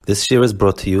This year is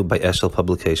brought to you by Eshel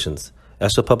Publications.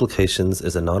 Eshel Publications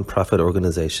is a non-profit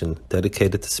organization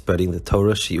dedicated to spreading the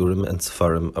Torah, Shiurim, and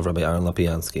Sefarim of Rabbi Aaron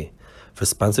Lapiansky. For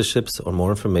sponsorships or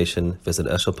more information, visit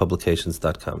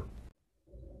eshelpublications.com.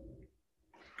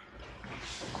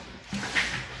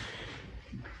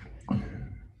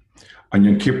 On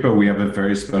Yom Kippur, we have a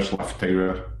very special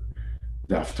Haftarah,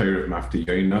 the Haftarah of Maftir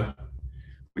Yonah.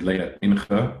 We lay at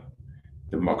Mincha,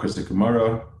 the Makos the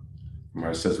Gemara.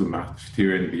 Gemara says we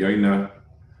Maftir in Yonah,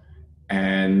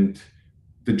 and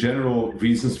the general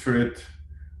reasons for it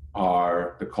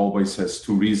are, the Kolbay says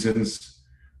two reasons.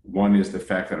 One is the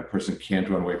fact that a person can't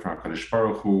run away from HaKadosh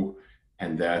Baruch Hu,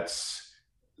 and that's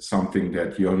something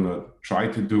that Yonah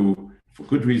tried to do for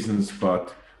good reasons,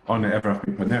 but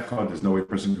there's no way a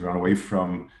person can run away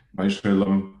from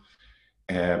Shalom.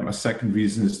 A second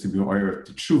reason is to be aware of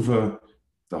the tshuva.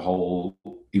 The whole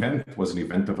event was an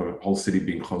event of a whole city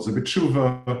being chozer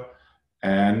b'tshuva,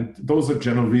 and those are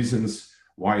general reasons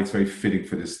why it's very fitting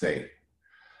for this day.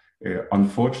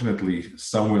 Unfortunately,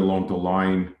 somewhere along the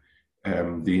line,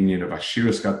 the Indian of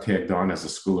Ashiras got tagged on as a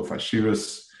school of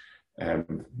Ashiras.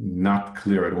 Not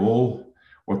clear at all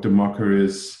what the makar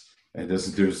is.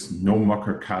 There's no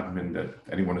makar kadmin that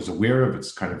anyone is aware of.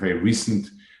 It's kind of very recent.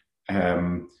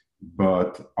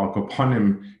 But al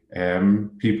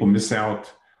kapanim, people miss out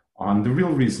on the real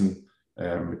reason,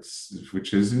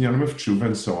 which is in Yonah of Tshuva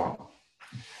and so on.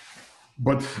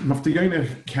 But Maftir Yonah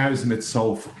carries in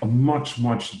itself a much,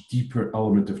 much deeper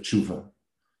element of Tshuva.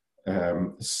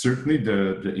 Certainly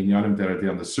the inyanim that are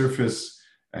there on the surface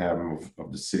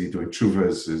of the city doing Tshuva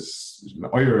is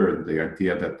Me'oyer, the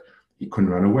idea that he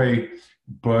couldn't run away.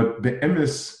 But the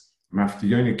emes, Maftir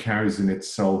Yonah carries in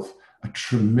itself a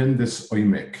tremendous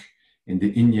oimek in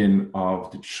the inyan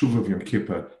of the Tshuva of Yom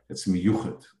Kippur. It's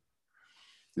miyuchad.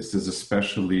 This is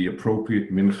especially appropriate.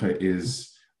 Mincha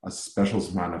is a special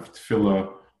zman of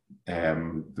tefillah.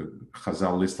 The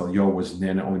Chazal list al Yo was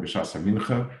nena only b'shas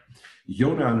mincha.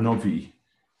 Yonah Novi,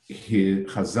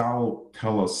 Chazal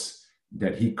tell us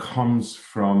that he comes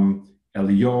from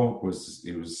Eliyahu.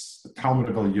 It was the Talmud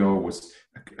of Eliyahu was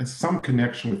some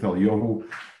connection with Eliyahu.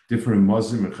 Different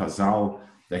Muslim and Chazal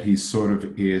that he sort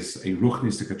of is a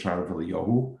ruchnistic child of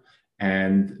Eliyahu,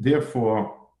 and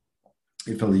therefore,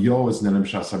 if Eliyahu is nenem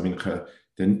shasa mincha,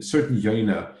 then certain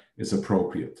Yonah is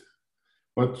appropriate.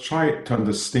 But try to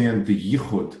understand the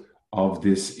yichud of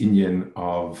this inyan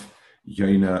of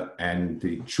Yonah and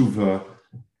the tshuva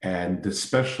and the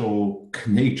special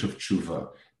knech of tshuva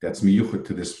that's miyuchad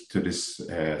to this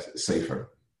sefer.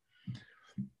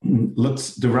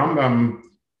 The Rambam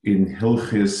in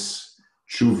Hilchis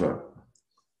Tshuva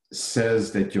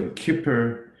says that Yom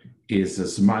Kippur is a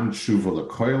zman tshuva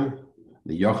lekoil,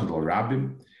 liyachid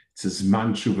l'rabim. It's a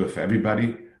zman tshuva for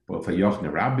everybody, both for yachid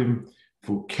and rabim,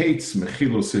 for kates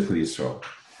mechilo sichel Yisrael.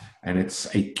 And it's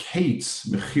a kates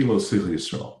mechilo sichel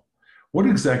Yisrael. What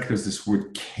exactly does this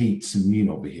word kates mean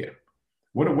over here?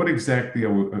 What exactly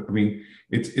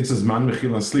it's a zman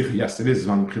mechilo slicha. Yes, it is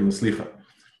zman mechilo slicha.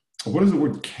 What does the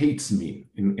word kates mean?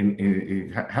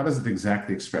 How does it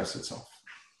exactly express itself?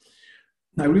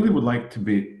 I really would like to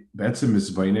be better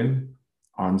mizbainin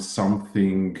on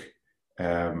something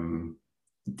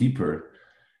deeper.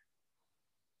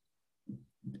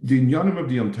 The inyanim of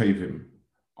the Yom Tovim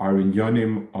are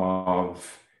inyanim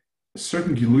of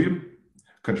certain giluyim.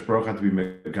 Kadosh Baruch had to be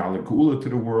megala geula to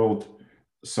the world.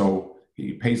 So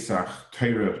Pesach,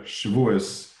 Torah,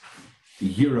 Shavuos,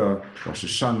 Yira, Rosh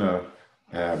Hashanah,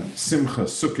 Simcha,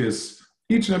 Sukkos.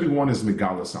 Each and every one is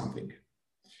megala something.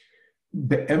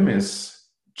 The emes,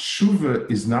 tshuva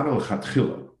is not al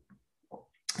chatchila.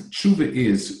 Tshuva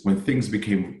is when things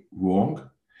became wrong,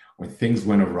 when things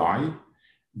went awry,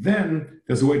 then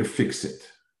there's a way to fix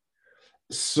it.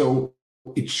 So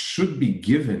it should be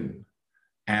given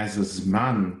as a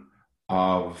zman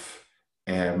of,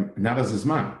 not as a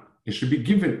zman. It should be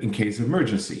given in case of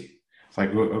emergency. It's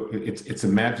like, it's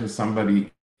imagine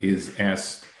somebody is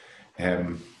asked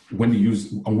when to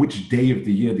use, on which day of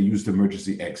the year they use the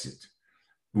emergency exit.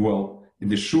 Well, in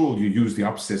the shul, you use the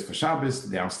upstairs for Shabbos,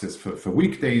 the downstairs for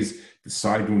weekdays, the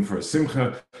side room for a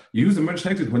simcha. You use the emergency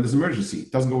exit when there's emergency.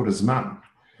 It doesn't go with a zman.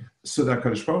 So that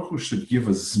Kadosh Baruch Hu should give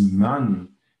a zman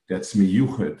that's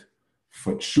miyuchad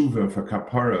for tshuva, for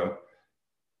kapara,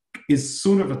 is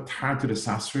sort of a tar to the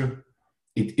sasra.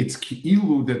 It's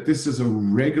ki'ilu that this is a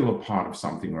regular part of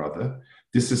something or other.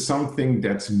 This is something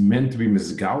that's meant to be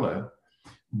mizgala,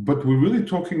 but we're really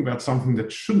talking about something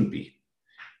that shouldn't be.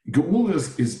 Geula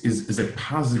is a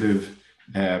positive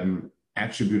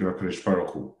attribute of HaKadosh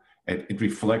Baruch Hu. It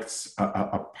reflects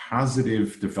a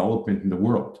positive development in the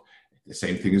world. The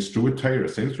same thing is true with Torah,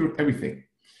 the same is true with everything.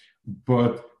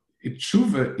 But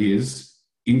Tshuva is,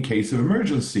 in case of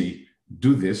emergency,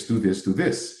 do this, do this, do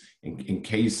this. In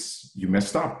case you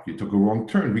messed up, you took a wrong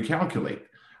turn, recalculate.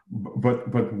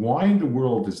 But why in the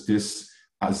world is this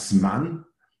a zman,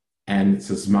 and it's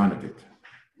a zman of it?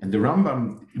 And the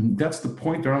Rambam, that's the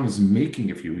point the Rambam is making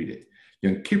if you read it.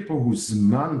 Yom Kippur hu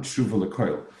zman tshuva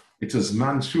lekoil. It's a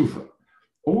zman tshuva.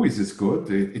 Always is good.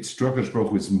 It's Drakash Baruch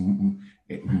Hu is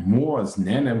more as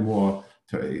nene more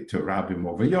to Rabbi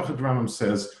more. V'yochad Rambam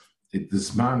says the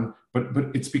zman,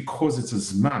 but it's because it's a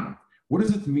zman. What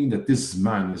does it mean that this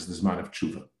zman is the zman of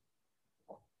tshuva?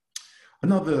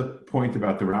 Another point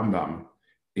about the Rambam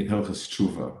in Hilchos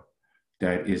Tshuva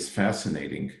that is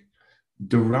fascinating.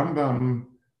 The Rambam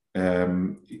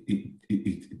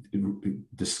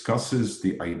it discusses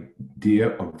the idea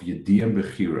of Yediyam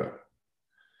Bechira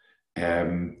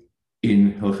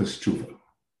in Hilchos Tshuva.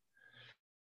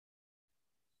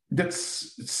 That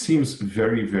seems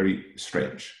very, very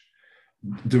strange.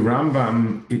 The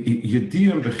Rambam,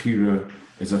 Yediyam Bechira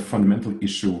is a fundamental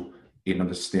issue in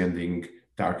understanding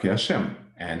Darkei Hashem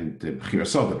and Bechira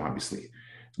Sodom, obviously.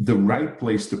 The right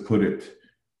place to put it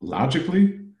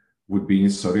logically would be in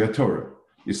Yesod Torah.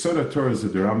 Yesod Torah is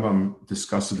that the Rambam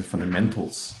discusses the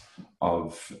fundamentals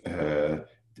of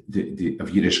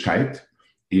Yiddishkeit,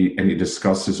 and he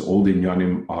discusses all the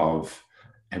inyanim of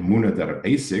Emunah that are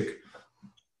basic.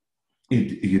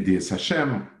 Yediyas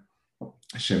Hashem,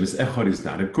 Hashem is Echad, is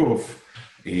not a Kuf.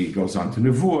 He goes on to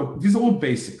Nevuah. These are all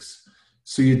basics.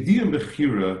 So Yediyam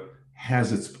Bechira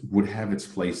would have its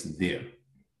place there.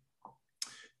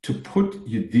 To put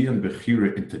Yediyam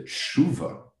Bechira into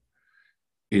Tshuva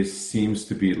seems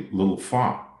to be a little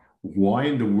far. Why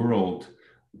in the world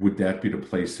would that be the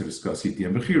place to discuss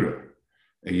Yediyam Bechira?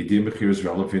 Yediyam Bechira is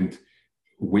relevant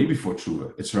way before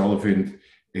Tshuva. It's relevant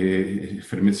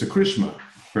for the mitzvah Krishma.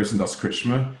 Person does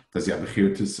Krishma, does he have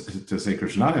Bechira to say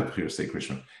Krishma, not have Bechira to say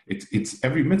Krishma? It's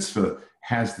every mitzvah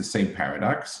has the same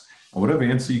paradox, and whatever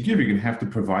answer you give, you're going to have to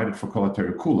provide it for Kol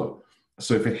HaTorah Kula.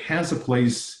 So if it has a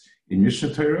place in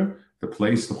Mishnah Torah, the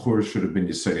place, the Chur, should have been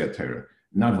Yesod Torah,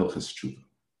 not Hilchos Tshuva.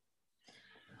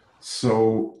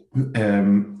 So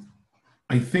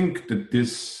I think that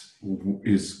this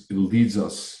leads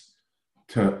us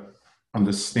to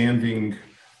understanding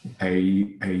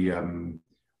a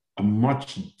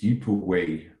much deeper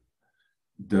way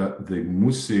the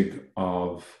musig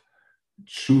of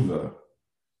tshuva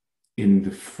in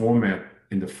the form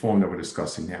that we're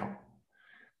discussing now.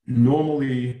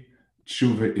 Normally,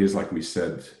 tshuva is, like we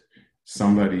said,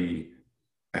 somebody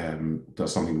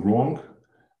does something wrong.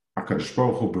 HaKadosh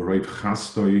Baruch Hu b'roiv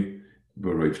chastoi,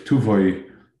 b'roiv tuvoi,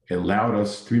 allowed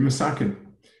us to be masakin.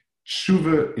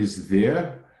 Tshuva is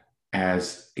there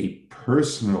as a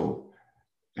personal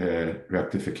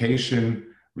rectification,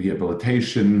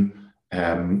 rehabilitation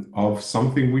of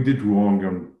something we did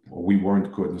wrong or we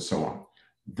weren't good and so on.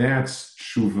 That's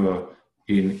tshuva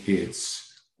in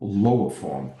its lower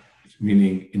form,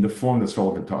 meaning in the form that's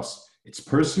relevant to us. It's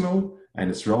personal and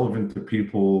it's relevant to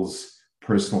people's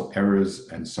personal errors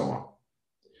and so on.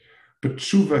 But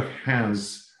tshuva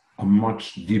has a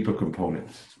much deeper component.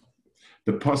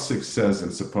 The pasuk says,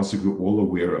 and it's a pasuk we're all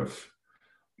aware of,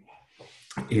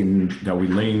 that we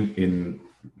learn in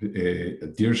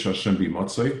Dir Shashem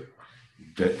B'Motzei,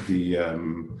 that the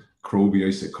Krobi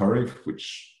Yosef Karev,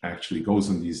 which actually goes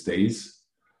on these days.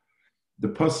 The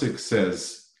pasuk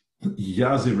says,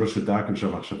 Yazi Rosh Hadakim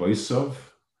Shamachshavoisov,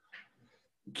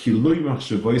 Ki Lui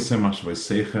Machshavoisem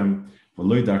Machshavoisechem,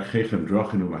 V'loi Darchechem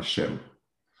Drachim U'Mashem,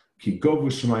 Ki Govu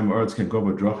Shemayim Ards Ken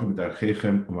Govu Drachim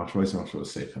Darchechem U'Machshavoisem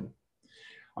Machshavoisechem.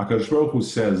 HaKadosh Baruch Hu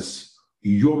says,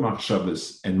 your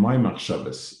machshavas and my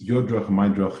machshavas, your drachim, my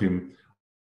drachim,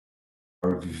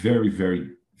 are very,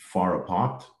 very far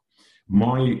apart.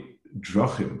 My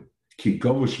drachim, ki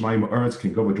govu shmayim eretz, ki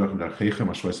govu drachim darchechem,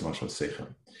 ashvayis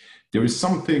mashvasechem. There is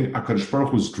something, HaKadosh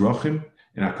Baruch Hu's drachim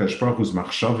and HaKadosh Baruch Hu's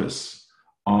machshavas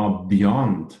are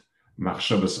beyond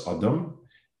machshavas Adam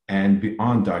and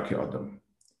beyond darkei Adam.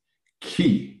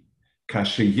 Ki,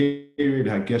 kashe yerid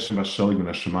hageshem v'shalig min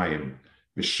hashemayim,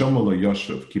 when Geshem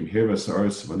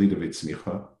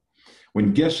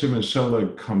and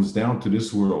Shelag comes down to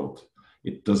this world,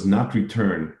 it does not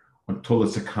return until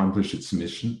it's accomplished its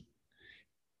mission.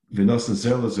 So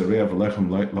HaKadosh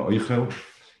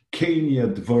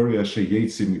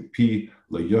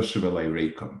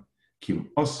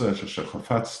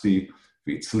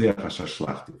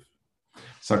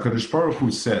Baruch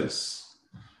Hu says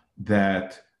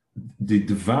that the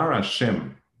Dvar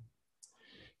Hashem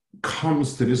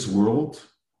comes to this world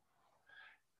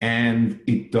and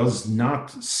it does not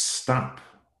stop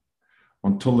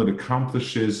until it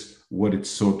accomplishes what it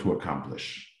sought to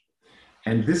accomplish.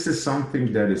 And this is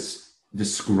something that is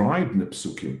described in the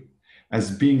Psukim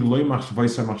as being loy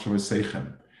machshavosei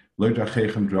machshavosechem, loy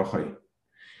drachechem drachai.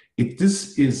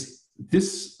 This is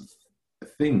this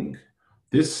thing,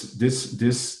 this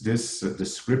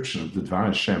description of the Dvar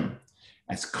Hashem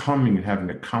as coming and having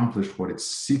accomplished what it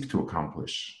seeks to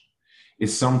accomplish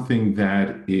is something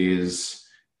that is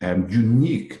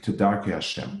unique to Darkei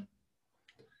Hashem.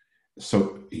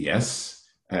 So yes,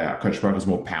 HaKadosh Baruch Hu has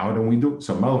more power than we do.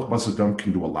 So Melech Basar Dam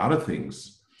can do a lot of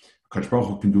things. HaKadosh Baruch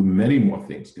Hu can do many more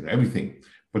things, can do everything.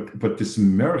 But this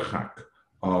merchak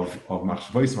of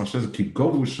machshavos machshavos ki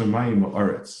govu shemayim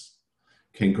haaretz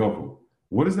ken govu.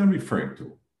 What is that referring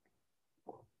to?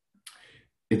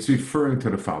 It's referring to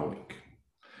the following: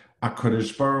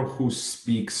 HaKadosh Baruch Hu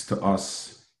speaks to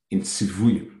us in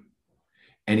tzivuyim,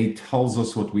 and He tells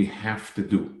us what we have to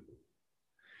do.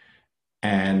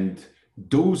 And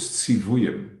those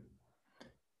tzivuyim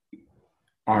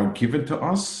are given to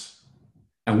us,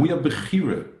 and we have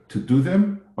bechira to do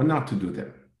them or not to do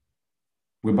them.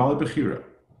 We're bala bechira.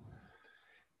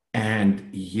 And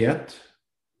yet,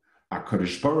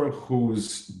 HaKadosh Baruch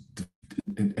Hu's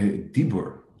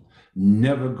dibur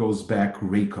never goes back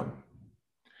reikam.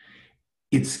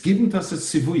 It's given to us as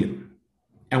tzivuyim,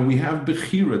 and we have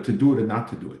bechira to do it or not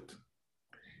to do it.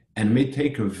 And it may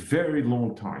take a very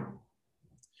long time,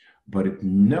 but it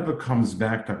never comes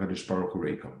back to HaKadosh Baruch Hu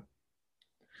reikam.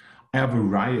 I have a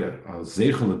raya, a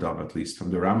zeichel adav at least,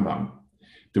 from the Rambam.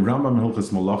 The Rambam in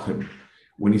Hilchos Malachim,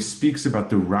 when he speaks about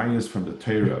the rayas from the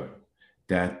Torah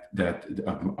that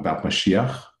about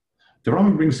Mashiach, the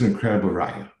Rambam brings an incredible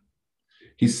raya.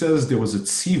 He says there was a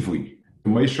tzivui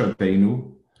in Moshe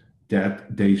Rabbeinu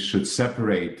that they should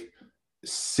separate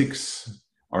 6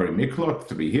 Ari Miklot,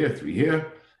 3 here, 3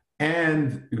 here,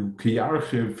 and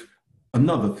Kiyarchiv,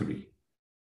 another 3.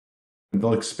 And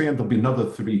they'll expand, there'll be another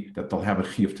 3 that they'll have a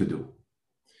chiyuv to do.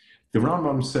 The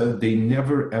Rambam said they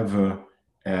never ever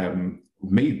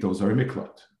made those Ari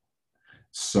Miklot.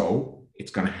 So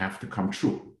it's going to have to come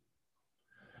true.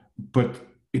 But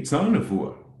it's not a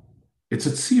nevuah. It's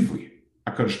a tzivui.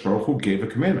 HaKadosh Baruch Hu gave a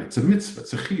commandment. It's a mitzvah.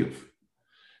 It's a chiyuv.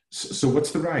 So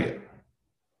what's the raya?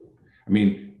 I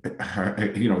mean,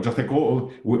 just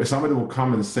like somebody will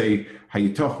come and say,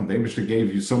 Hayitochen, the Eibishter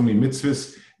gave you so many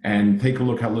mitzvahs, and take a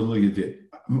look how little you did.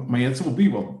 My answer will be,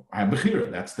 well, I have bechira.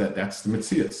 That's the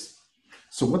mitzvahs.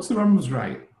 So what's the Rambam's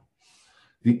raya?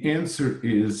 The answer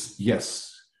is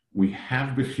yes. We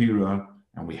have bechira,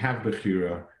 and we have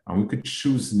bechira, and we could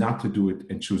choose not to do it,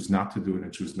 and choose not to do it,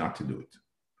 and choose not to do it.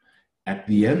 At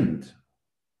the end,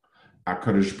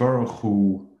 HaKadosh Baruch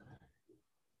Hu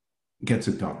gets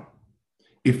it done.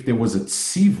 If there was a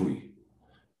tzivui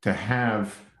to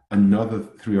have another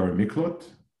 3 Ari Miklot,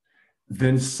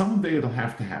 then someday it'll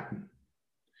have to happen.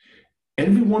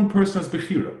 Every one person has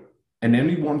bechira, and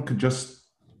anyone could just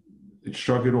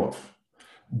shrug it off.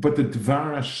 But the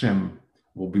Dvar Hashem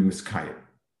will be miskayim.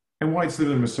 And why it's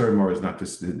little Masari Mor is not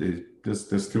this,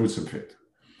 there's through some fit.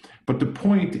 But the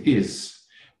point is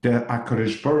that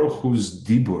HaKadosh Baruch Hu's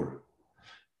dibur,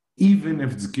 even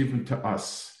if it's given to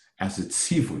us as a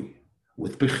tzivui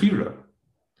with bechira,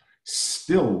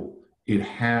 still it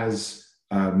has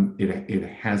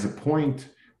a point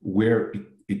where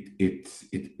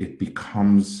it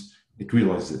becomes, it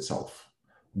realizes itself.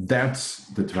 That's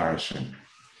the Dvar Hashem.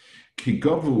 Ki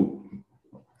govu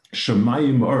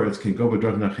shemayim haaretz ki govu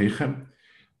dvar nachechem.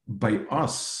 By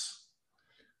us,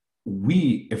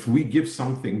 if we give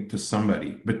something to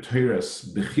somebody,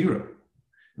 b'teiras bechira,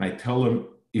 and I tell them,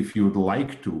 if you would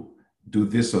like to do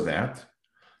this or that,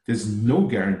 there's no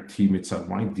guarantee mitzad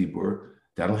my dibur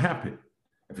that'll happen.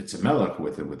 If it's a melech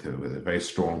with a very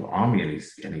strong army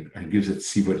and he gives it,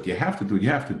 see what you have to do, you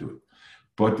have to do it.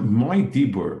 But my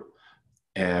dibur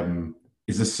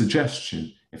is a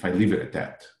suggestion if I leave it at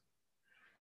that.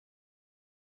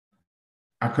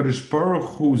 HaKadosh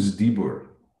Baruch Hu's dibur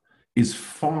is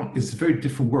a very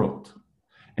different world.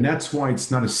 And that's why it's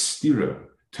not a stira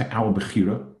to our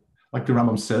bechira. Like the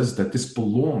Rambam says, that this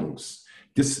belongs,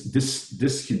 this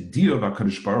idea of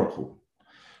HaKadosh Baruch Hu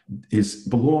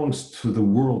belongs to the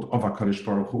world of HaKadosh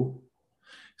Baruch Hu.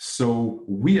 So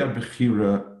we are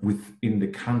bechira within the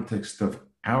context of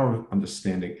our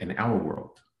understanding and our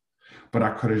world. But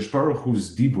HaKadosh Baruch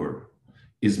Hu's dibur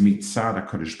is mitzad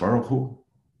HaKadosh Baruch Hu,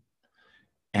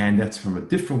 and that's from a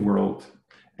different world,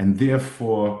 and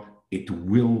therefore it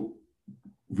will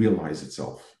realize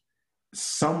itself.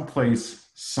 Someplace,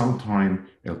 sometime,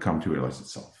 it'll come to realize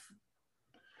itself.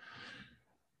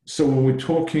 So when we're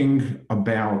talking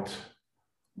about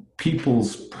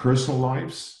people's personal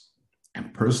lives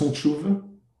and personal tshuva,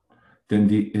 then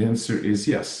the answer is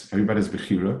yes, everybody's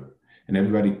bechira, and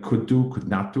everybody could do, could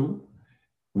not do.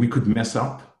 We could mess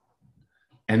up.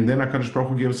 And then HaKadosh Baruch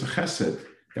Hu gave us a chesed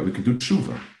that we could do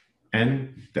tshuva.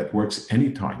 And that works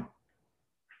anytime.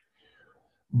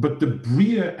 But the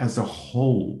Bria as a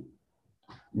whole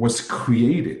was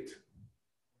created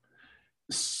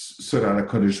so that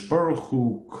HaKadosh Baruch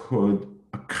Hu could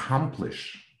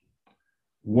accomplish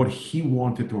what he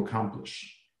wanted to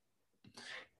accomplish.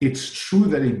 It's true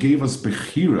that he gave us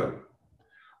Bechira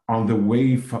on the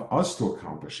way for us to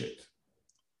accomplish it.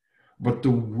 But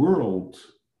the world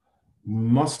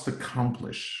must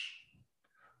accomplish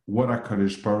what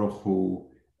HaKadosh Baruch Hu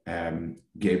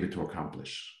gave it to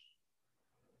accomplish.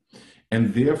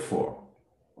 And therefore,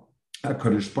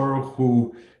 HaKadosh Baruch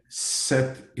Hu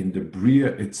set in the Bria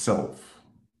itself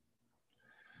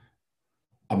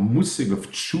a musig of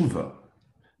tshuva,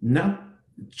 not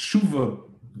tshuva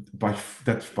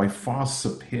that by far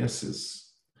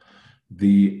surpasses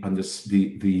the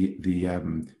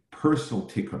personal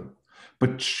tikkun,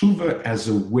 but tshuva as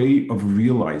a way of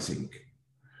realizing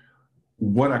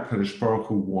what HaKadosh Baruch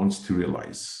Hu wants to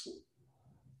realize.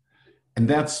 And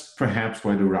that's perhaps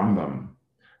why the Rambam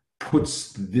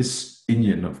puts this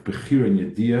inyan of Bechira and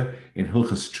Yediyah in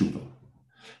Hilchas Tshuva.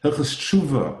 Hilchas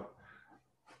Tshuva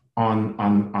on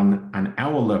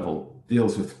our level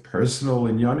deals with personal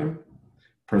inyanim,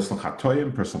 personal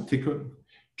chatoyim, personal tikkun.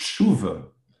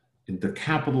 Tshuva in the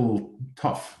capital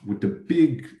Tuf, with the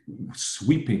big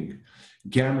sweeping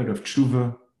gamut of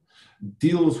tshuva,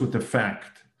 deals with the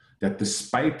fact that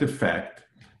despite the fact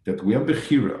that we have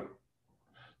Bechira,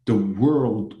 the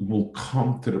world will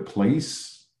come to the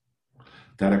place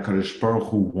that HaKadosh Baruch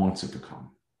Hu wants it to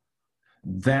come.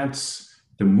 That's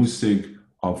the musig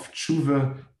of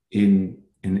tshuva in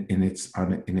its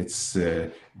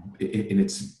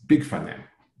big fanem,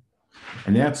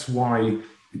 and that's why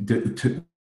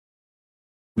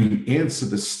we answer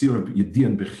the steer of Yediyah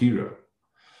and Bechira,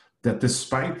 that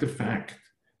despite the fact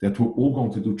that we're all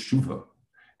going to do tshuva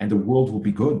and the world will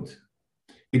be good,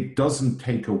 it doesn't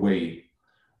take away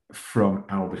from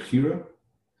our Bechira.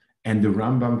 And the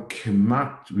Rambam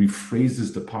kemat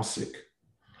rephrases the pasuk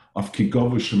of Ki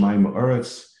govu shemayim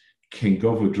ha'aretz, ken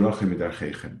govu drachim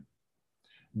midarchechem.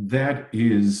 That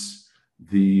is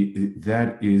the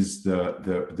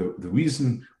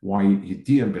reason why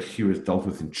Yediyah and Bechira is dealt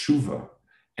with in tshuva.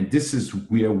 And this is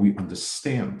where we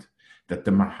understand that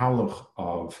the mahalach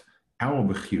of our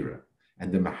Bechira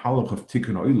and the mahalach of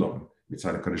Tikkun Olam,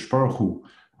 mitzad HaKadosh Baruch Hu,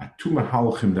 are two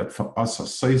mahalachim that for us are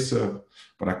seisa,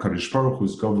 but HaKadosh Baruch Hu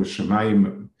is Gover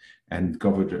Shemayim and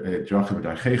Gover Drachim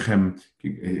D'Archechem,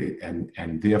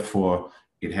 and therefore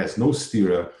it has no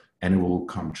stira and it will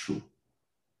come true.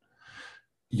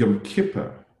 Yom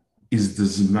Kippur is the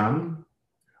zman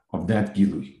of that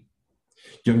gilui.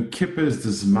 Yom Kippur is the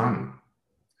zman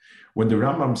when the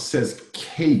Rambam says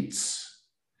Kates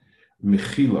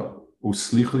Mechila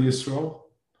Uslicha Yisrael.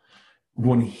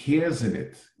 One hears in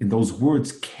it, in those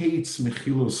words, Kates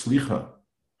Mechila Uslicha,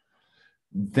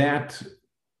 that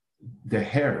the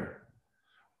hair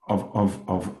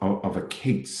of a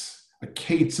kates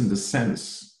in the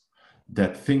sense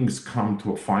that things come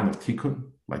to a final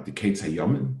tikkun, like the kates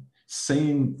hayamin,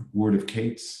 same word of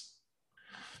kates.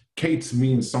 Kates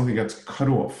means something that's cut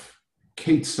off.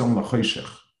 Kates som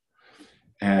lachoshech.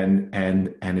 And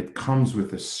it comes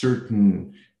with a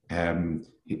certain,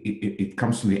 it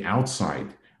comes from the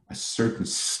outside, a certain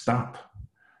stop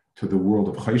to the world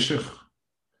of choshech.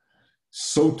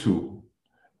 So too,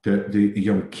 the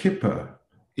Yom Kippur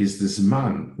is this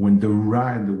man when the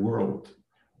Ra in the world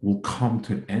will come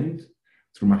to an end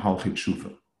through Mahalchei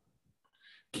Tshuva.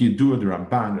 Ki Yidua, the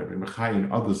Ramban, Rabbi Mechai,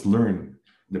 and others learn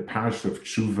the parasha of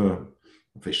Tshuva,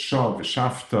 Veshav,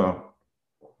 Veshavta,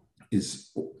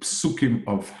 is psukim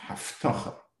of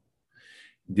haftacha.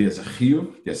 There's a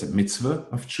chiyuv, there's a mitzvah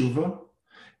of tshuva,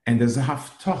 and there's a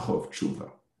haftacha of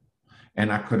tshuva.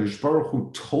 And HaKadosh Baruch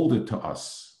Hu told it to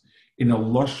us in a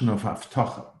lashon of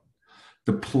haftacha.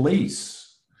 The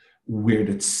place where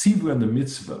the tzivah and the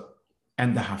mitzvah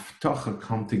and the haftacha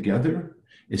come together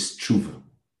is tshuva.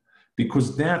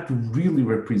 Because that really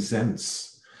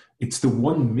represents, it's the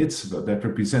one mitzvah that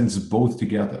represents both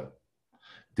together.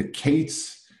 The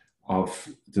kates of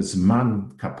the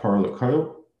Zman Kapar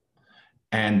L'Koil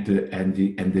and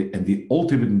the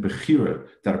ultimate Bechira,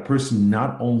 that a person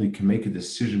not only can make a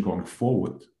decision going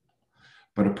forward,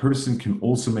 but a person can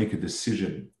also make a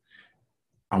decision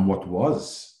on what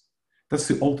was. That's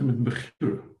the ultimate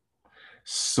Bechira.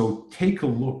 So take a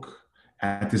look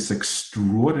at this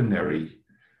extraordinary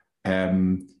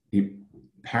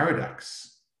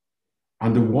paradox.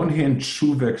 On the one hand,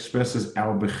 Tshuva expresses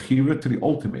our Bechira to the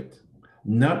ultimate.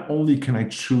 Not only can I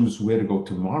choose where to go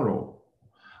tomorrow,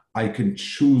 I can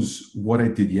choose what I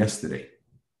did yesterday.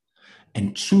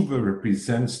 And tshuva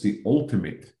represents the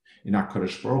ultimate in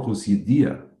HaKadosh Baruch Hu's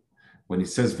idea. When he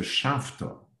says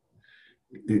v'shavta,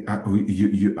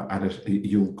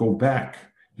 you'll go back,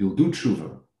 you'll do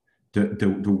tshuva.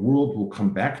 The world will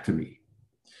come back to me.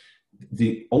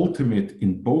 The ultimate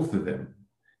in both of them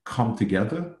come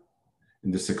together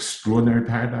in this extraordinary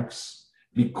paradox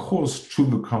because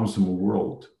tshuva comes from a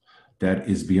world that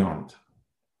is beyond.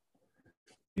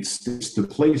 It's the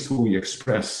place where we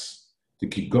express the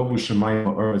kigovu shemayim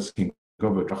ha'aretz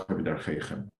kigovu drachav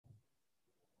v'darcheichem.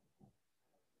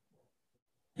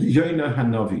 Yonah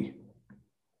Hanavi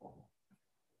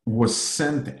was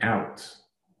sent out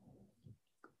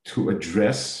to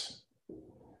address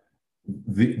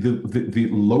the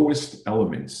lowest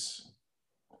elements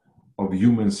of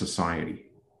human society.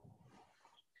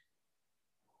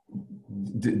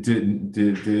 This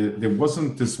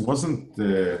wasn't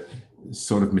the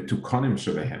sort of mitukanim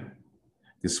shebehem.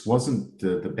 This wasn't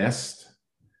the best.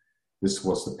 This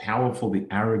was the powerful, the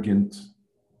arrogant,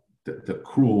 the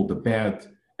cruel, the bad,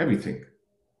 everything.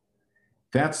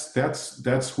 That's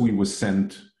who he was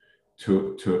sent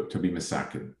to be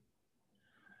Mesakin.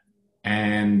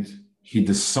 And he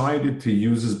decided to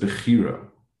use his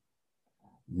Bechira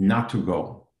not to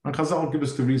go. And Chazal give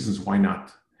us the reasons why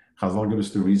not. Chazal give us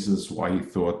the reasons why he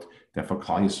thought that for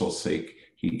Klal Yisrael's sake,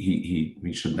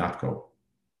 he should not go.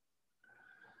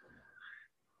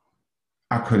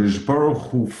 HaKadosh Baruch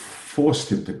Hu forced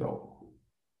him to go.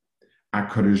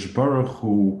 HaKadosh Baruch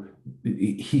Hu,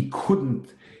 he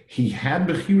couldn't, he had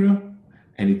Bechira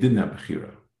and he didn't have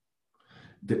Bechira.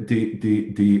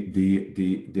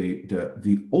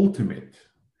 The ultimate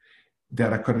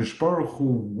that HaKadosh Baruch Hu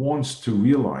wants to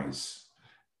realize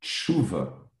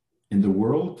tshuva in the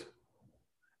world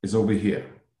is over here.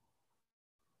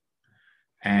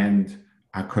 And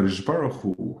HaKadosh Baruch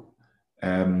Hu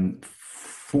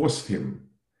forced him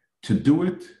to do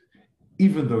it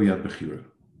even though he had Bechira.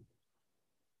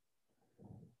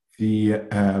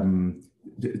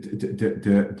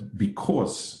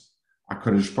 Because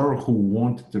HaKadosh Baruch Hu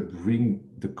wanted to bring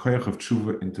the koyach of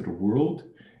tshuva into the world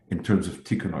in terms of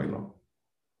tikkun olam.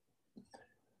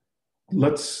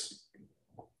 Let's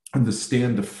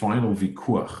understand the final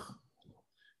vikuach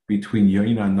between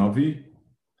Yonah Navi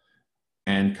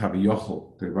and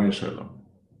Kaviyachol, the Rebbeinu Shalom.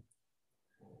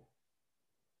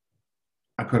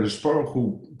 HaKadosh Baruch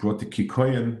Hu brought the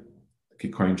kikoyin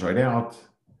dried out.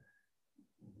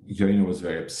 Yonah was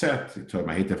very upset. He told him,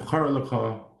 "I hate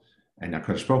lecha," and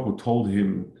HaKadosh Baruch Hu told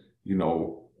him,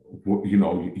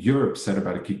 you're upset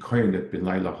about a kikoyin that bin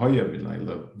laila hoya, bin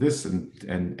laila this, and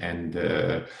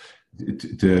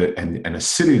a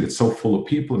city that's so full of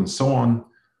people and so on.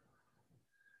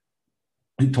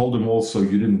 He told him also,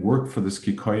 you didn't work for this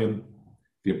kikoyin.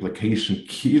 The implication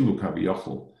kilu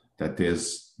kaviyachol, that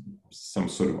there's some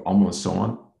sort of alma and so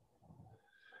on.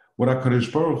 What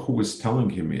HaKadosh Baruch Hu was telling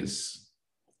him is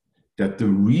that the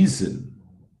reason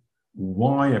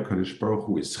why HaKadosh Baruch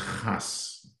Hu is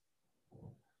chas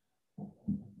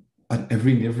on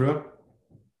every nivra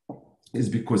is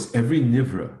because every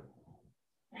nivra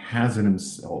has in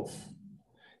himself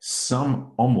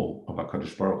some omel of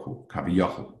HaKadosh Baruch Hu,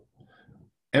 kaviyachol.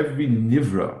 Every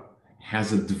nivra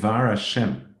has a Dvar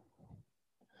Hashem.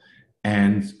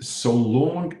 And so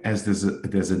long as there's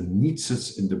a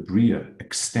nitzitz in the bria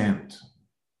extant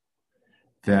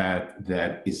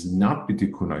that is not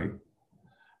b'tikkunai,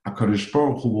 HaKadosh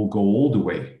Baruch Hu will go all the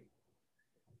way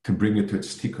to bring it to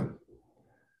its tikkun.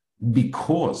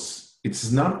 Because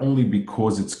it's not only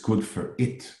because it's good for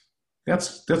it.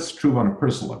 That's true on a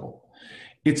personal level.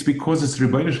 It's because it's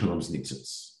Rebbeinu Shalom's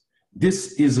nitzitz.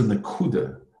 This is an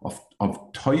Agudah of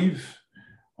toiv,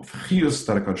 of chiyus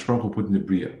that HaKadosh Baruch Hu put in the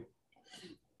bria.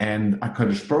 And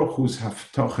HaKadosh Baruch Hu's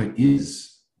haftacha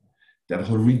is that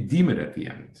he'll redeem it at the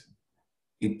end.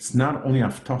 It's not only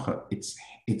haftacha, it's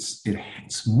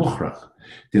mukhrach.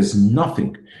 There's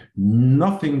nothing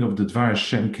of the Dvar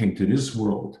Hashem came to this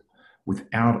world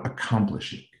without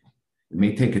accomplishing. It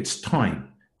may take its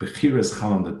time. Bechira is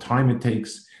chal on the time it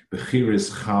takes. Bechira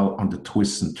is chal on the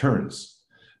twists and turns.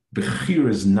 Bechira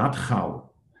is not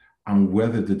chal on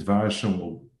whether the Dvar Hashem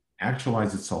will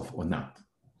actualize itself or not.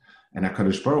 And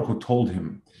HaKadosh Baruch Hu told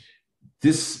him,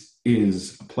 this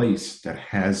is a place that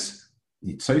has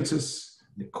nitzotzes,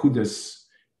 nekudas,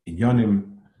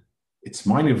 inyanim, it's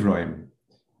my nivroim,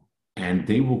 and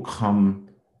they will come,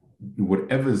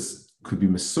 whatever could be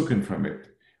mesukin from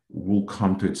it, will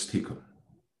come to its tikkun.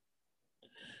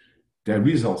 The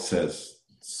Arizal says,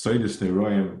 Soidus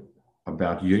Neiroim,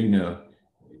 about Yonah,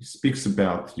 he speaks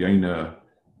about Yonah,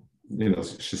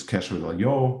 she's kesher with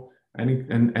Yo,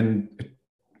 and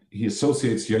he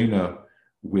associates Yonah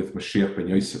with Mashiach ben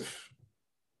Yosef.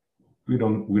 We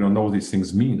don't know what these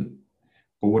things mean,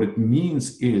 but what it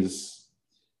means is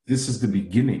this is the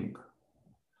beginning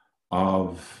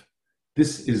of the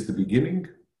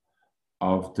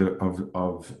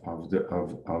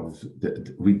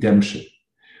redemption.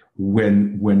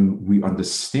 When we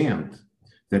understand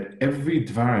that every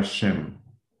Dvar Hashem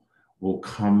will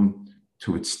come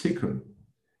to its tikkun,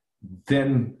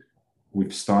 then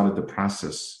we've started the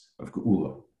process of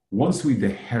Geula. Once we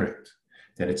inherit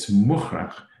that it's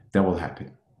mukhrach, that will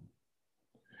happen.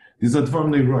 This is a Dvar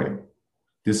Leroyim.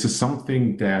 This is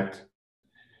something that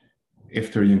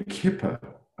after Yom Kippur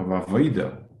of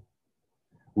Avodah,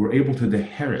 we're able to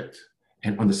inherit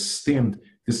and understand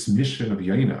this mission of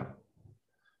Yonah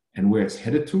and where it's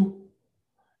headed to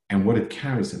and what it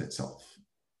carries in itself.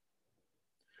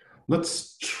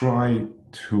 Let's try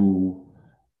to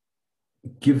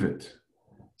give it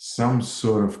some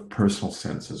sort of personal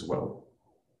sense as well.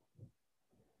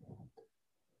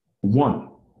 One,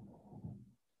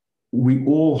 we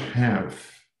all have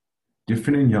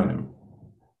different inyanim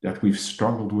that we've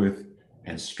struggled with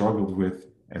and struggled with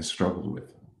and struggled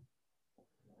with.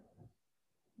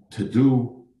 To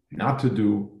do, not to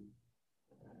do,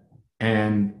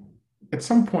 and at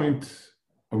some point,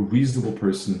 a reasonable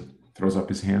person throws up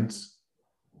his hands.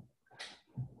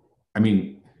 I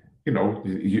mean,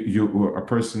 a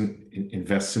person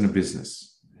invests in a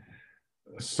business.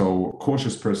 So a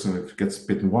cautious person, if gets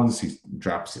bitten once, he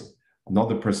drops it.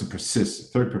 Another person persists,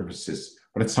 a third person persists.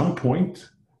 But at some point,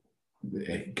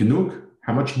 genug,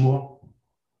 how much more?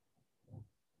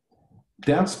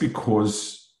 That's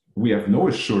because we have no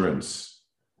assurance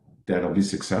that it'll be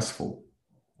successful.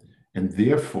 And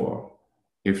therefore,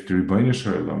 if the Rebbeinu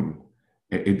Shalom,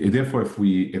 if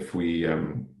we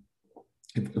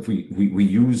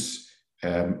use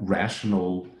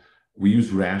rational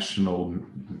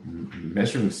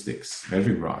measuring sticks,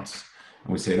 measuring rods,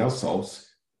 and we say to ourselves,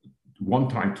 1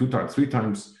 time, 2 times, 3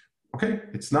 times, okay,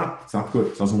 it's not good,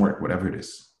 it doesn't work, whatever it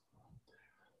is.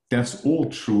 That's all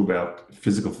true about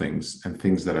physical things and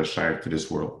things that are shaykh to this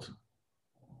world.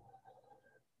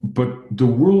 But the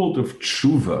world of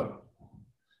tshuva,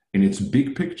 in its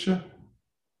big picture,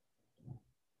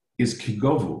 is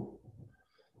kigovu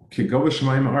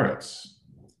shemaim haaretz.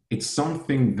 It's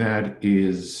something that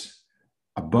is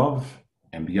above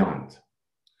and beyond.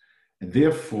 And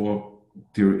therefore,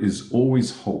 there is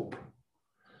always hope.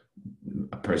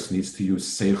 A person needs to use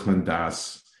seichel and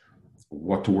das,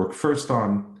 what to work first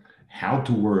on, how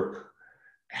to work,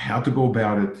 how to go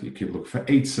about it. You can look for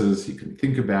eitzes, you can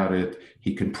think about it,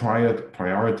 he can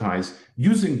prioritize.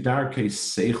 Using darkei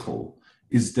seichel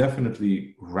is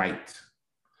definitely right.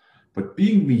 But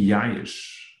being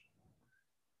miyayish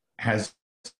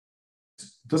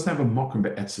doesn't have a mokum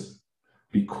be'etzim,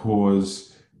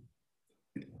 because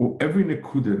every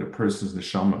nekuda in a person's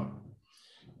neshama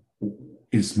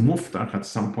is muftach. At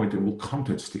some point it will come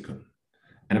to its tikkun.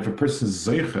 And if a person is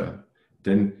zeicha,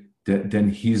 then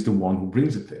he's the one who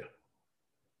brings it there.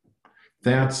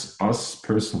 That's us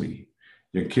personally,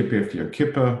 Yom Kippur after Yom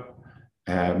Kippur,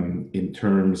 in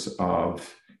terms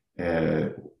of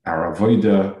our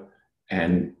avodah,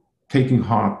 and taking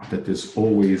heart that there's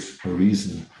always a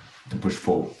reason to push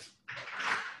forward.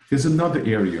 There's another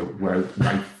area where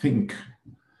I think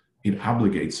it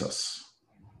obligates us.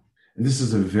 And this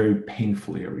is a very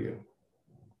painful area.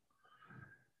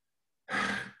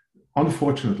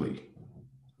 Unfortunately,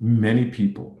 many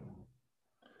people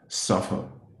suffer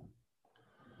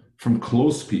from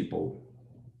close people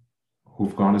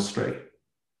who've gone astray.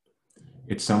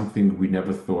 It's something we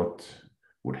never thought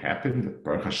would happen. That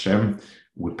Baruch Hashem,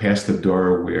 we passed the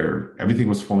door where everything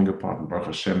was falling apart, and Baruch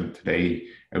Hashem, today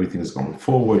everything is going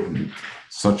forward, and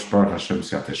such Baruch Hashem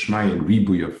Siyat Shmai and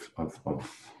ribuy of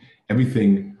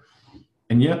everything.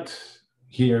 And yet,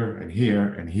 here and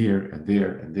here and here and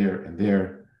there and there and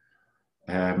there,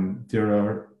 there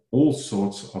are all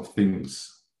sorts of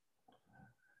things.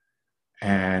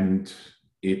 And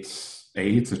it's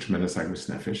a tremendous Agnes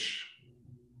Nefesh.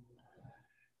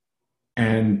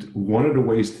 And one of the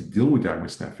ways to deal with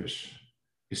Agnes Nefesh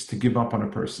is to give up on a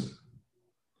person.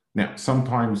 Now,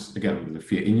 sometimes, again, the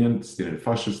fear inyan, still in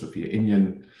fashions, the fear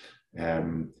inyan,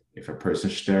 if a person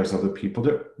stares other people,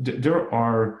 there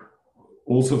are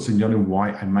all sorts of inyanim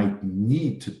why I might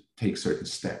need to take certain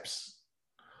steps.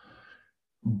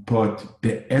 But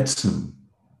the etzem,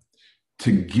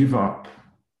 to give up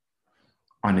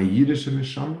on a Yiddish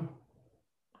neshama,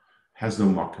 has no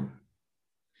makom.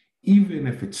 Even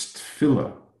if it's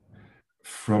tefillah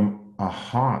from a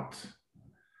heart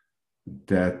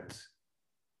that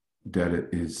it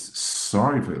is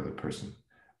sorry for the other person,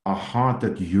 a heart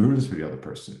that yearns for the other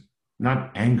person,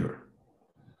 not anger.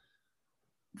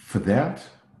 For that,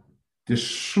 there's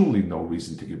surely no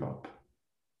reason to give up.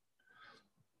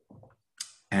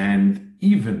 And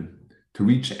even to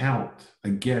reach out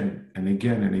again and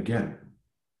again and again.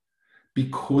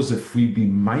 Because if we be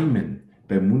maimin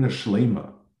be'emunah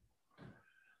shlema,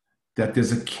 that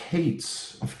there's a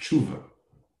kates of tshuva,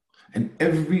 and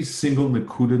every single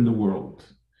nekuda in the world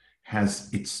has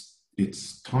its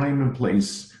time and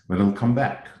place when it'll come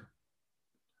back.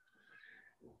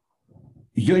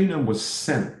 Yonah was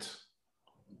sent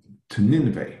to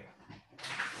Nineveh,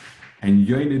 and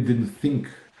Yonah didn't think,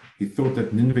 he thought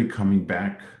that Nineveh coming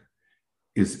back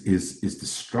is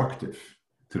destructive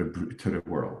to the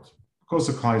world. Because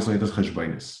the Klal Yisrael is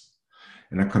cheshbonos.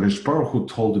 And HaKadosh Baruch Hu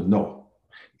told him, no,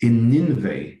 in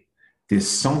Nineveh, there's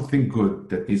something good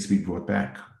that needs to be brought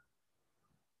back.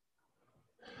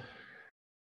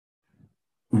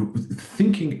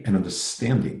 Thinking and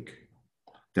understanding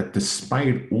that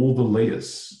despite all the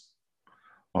layers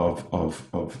of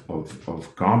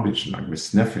garbage like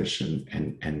misnefesh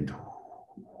and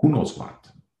who knows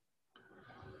what,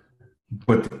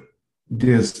 but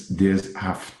there's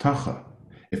haftacha.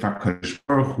 If HaKadosh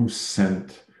Baruch Hu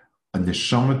sent a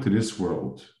neshama to this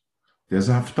world, there's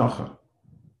a haftacha.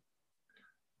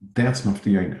 That's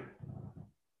Maftir.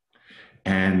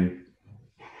 And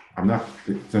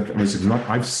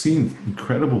I've seen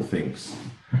incredible things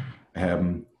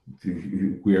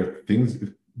where things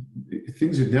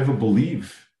you'd never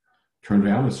believe turn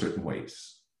around in certain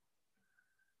ways.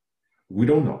 We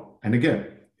don't know. And again,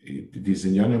 these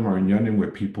inyanim are inyanim where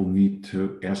people need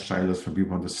to ask shaylas for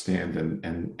people to understand,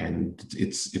 and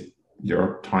there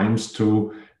are times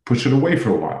to push it away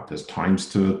for a while. There's times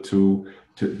to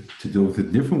deal with it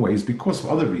in different ways because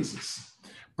of other reasons.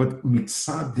 But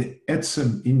mitzad the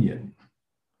etzem inyan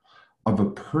of a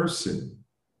person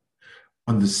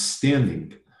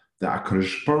understanding that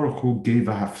HaKadosh Baruch Hu gave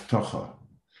a haftacha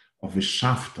of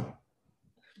v'shavta.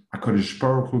 HaKadosh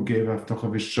Baruch Hu gave a haftacha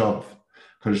v'shav.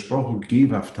 HaKadosh Baruch Hu gave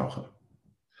haftacha.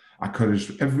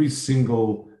 Every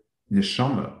single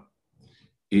neshama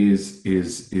is a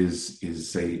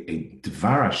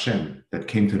Dvar Hashem that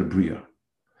came to the Bria.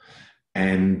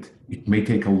 And it may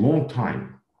take a long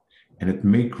time, and it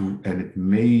may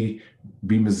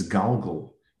be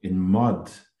misgalgal in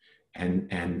mud and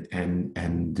an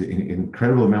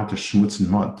incredible amount of schmutz and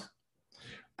mud.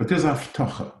 But there's a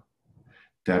haftacha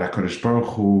that HaKadosh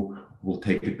Baruch Hu will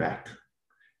take it back,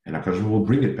 and HaKadosh Baruch Hu will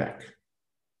bring it back.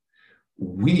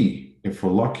 We, if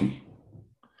we're lucky,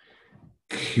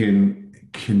 can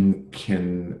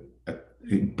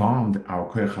bond our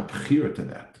koyach habchira to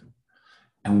that,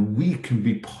 and we can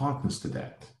be partners to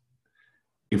that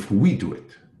if we do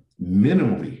it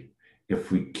minimally,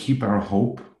 if we keep our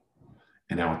hope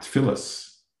and our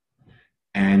tefillas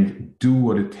and do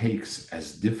what it takes,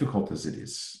 as difficult as it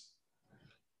is,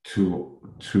 to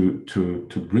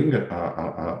bring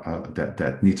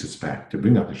that needs us back, to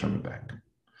bring that neshama back.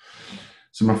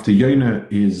 So Maftir Yonah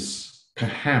is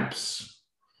perhaps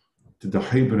the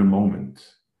dahibra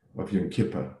moment of Yom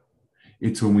Kippur.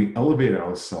 It's when we elevate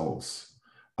ourselves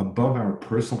above our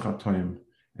personal chatoim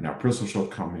and our personal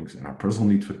shortcomings and our personal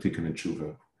need for tikkun and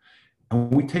tshuva,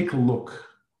 and we take a look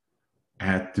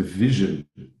at the vision,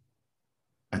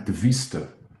 at the vista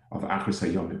of Achris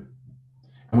Hayomim.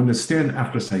 And we understand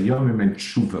Achris Hayomim and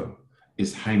tshuva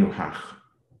is Hainu Hach.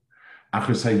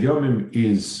 Achris Hayomim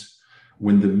is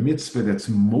when the mitzvah that's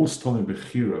most on the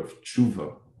bechira of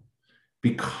tshuva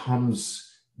becomes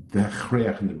the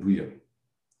chreach in the bria,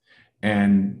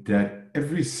 and that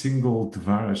every single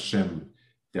Dvar Hashem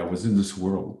that was in this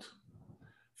world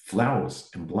flowers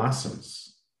and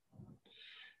blossoms,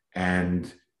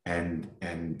 and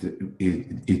the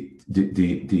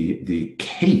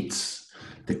kates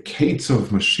of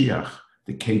Mashiach,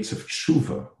 the kates of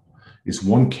tshuva, is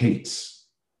one kates,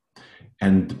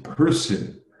 and the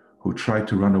person who tried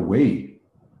to run away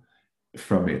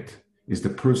from it is the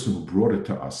person who brought it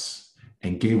to us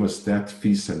and gave us that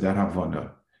fisa, that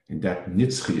havana, and that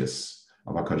nitzchias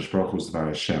of HaKadosh Baruch Hu's Dvar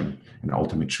Hashem and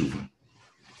ultimate tshuva.